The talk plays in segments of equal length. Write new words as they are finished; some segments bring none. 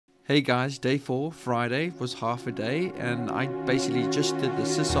Hey guys, day 4, Friday, was half a day, and I basically just did the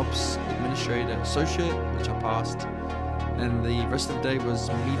SysOps Administrator Associate, which I passed, and the rest of the day was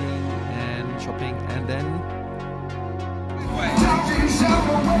meeting and shopping, and then...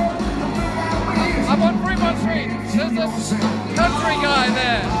 I'm on Fremont Street. There's this country guy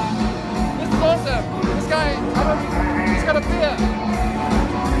there. This is awesome. This guy, he's got a beer.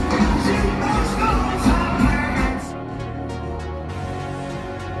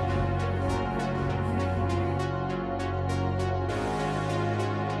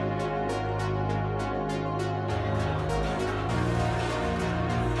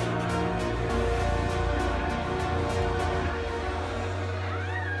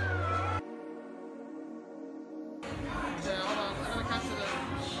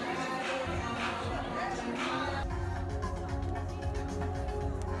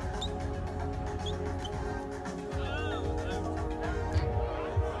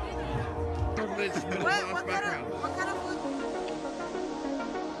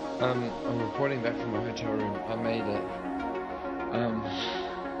 I'm reporting back from my hotel room. I made it. I'm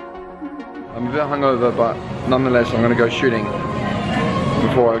a bit hungover, but nonetheless, I'm gonna go shooting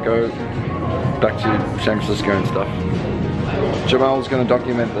before I go back to San Francisco and stuff. Jamal's gonna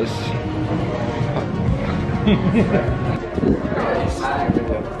document this.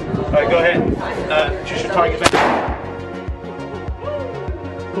 Alright, go ahead. Choose your target back.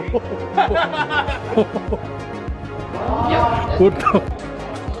 What the?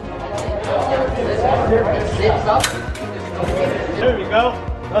 There we go.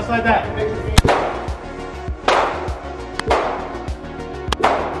 Just like that.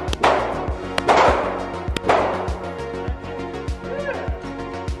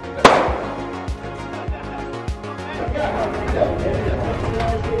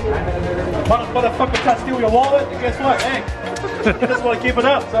 Motherfucker try to steal your wallet, and guess what? Hey, you just want to keep it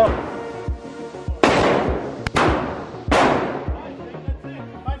up, so.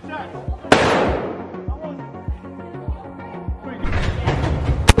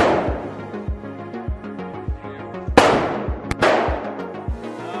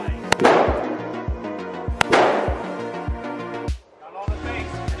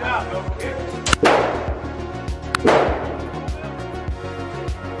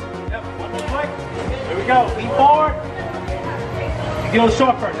 Here we go. Lean forward. Get on the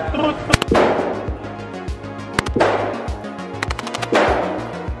short first.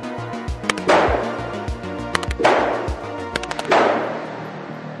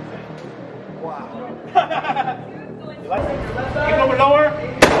 Wow. Keep over lower.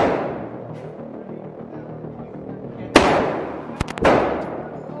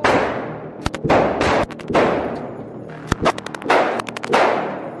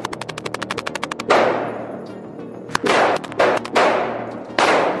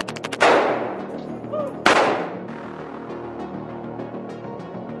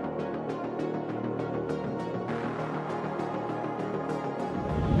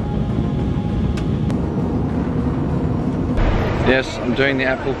 Yes, I'm doing the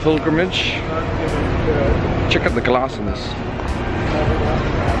Apple pilgrimage. Check out the glass in this.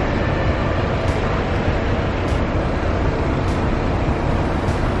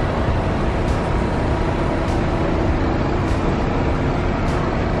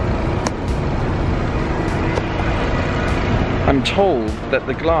 I'm told that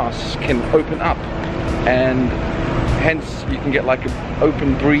the glass can open up, and hence you can get like an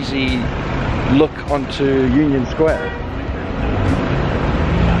open, breezy look onto Union Square.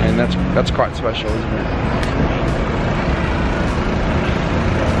 And that's quite special, isn't it?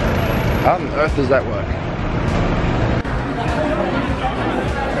 How on earth does that work?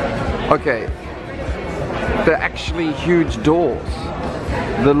 Okay, they're actually huge doors.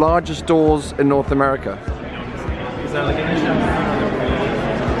 The largest doors in North America.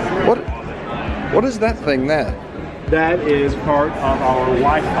 What is that thing there? That is part of our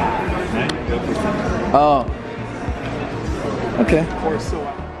Wi-Fi. Oh. Okay. Or so.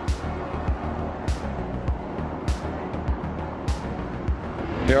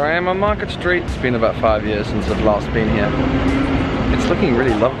 Here I am on Market Street. It's been about 5 years since I've last been here. It's looking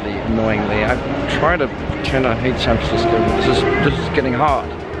really lovely, annoyingly. I try to pretend I hate San Francisco, but this is getting hard.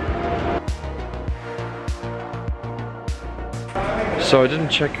 So I didn't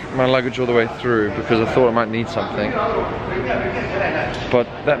check my luggage all the way through because I thought I might need something. But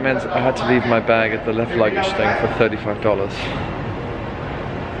that meant I had to leave my bag at the left luggage thing for $35.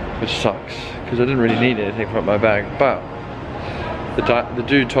 Which sucks, because I didn't really need anything from my bag. But the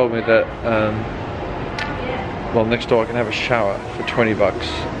dude told me that, well, next door I can have a shower for 20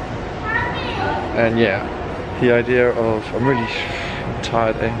 bucks. And yeah, the idea of, I'm really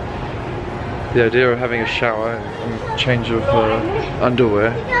tired, eh? the idea of having a shower and change of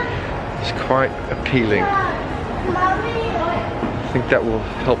underwear is quite appealing. I think that will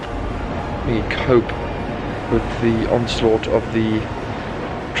help me cope with the onslaught of the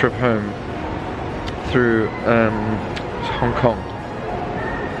trip home through Hong Kong.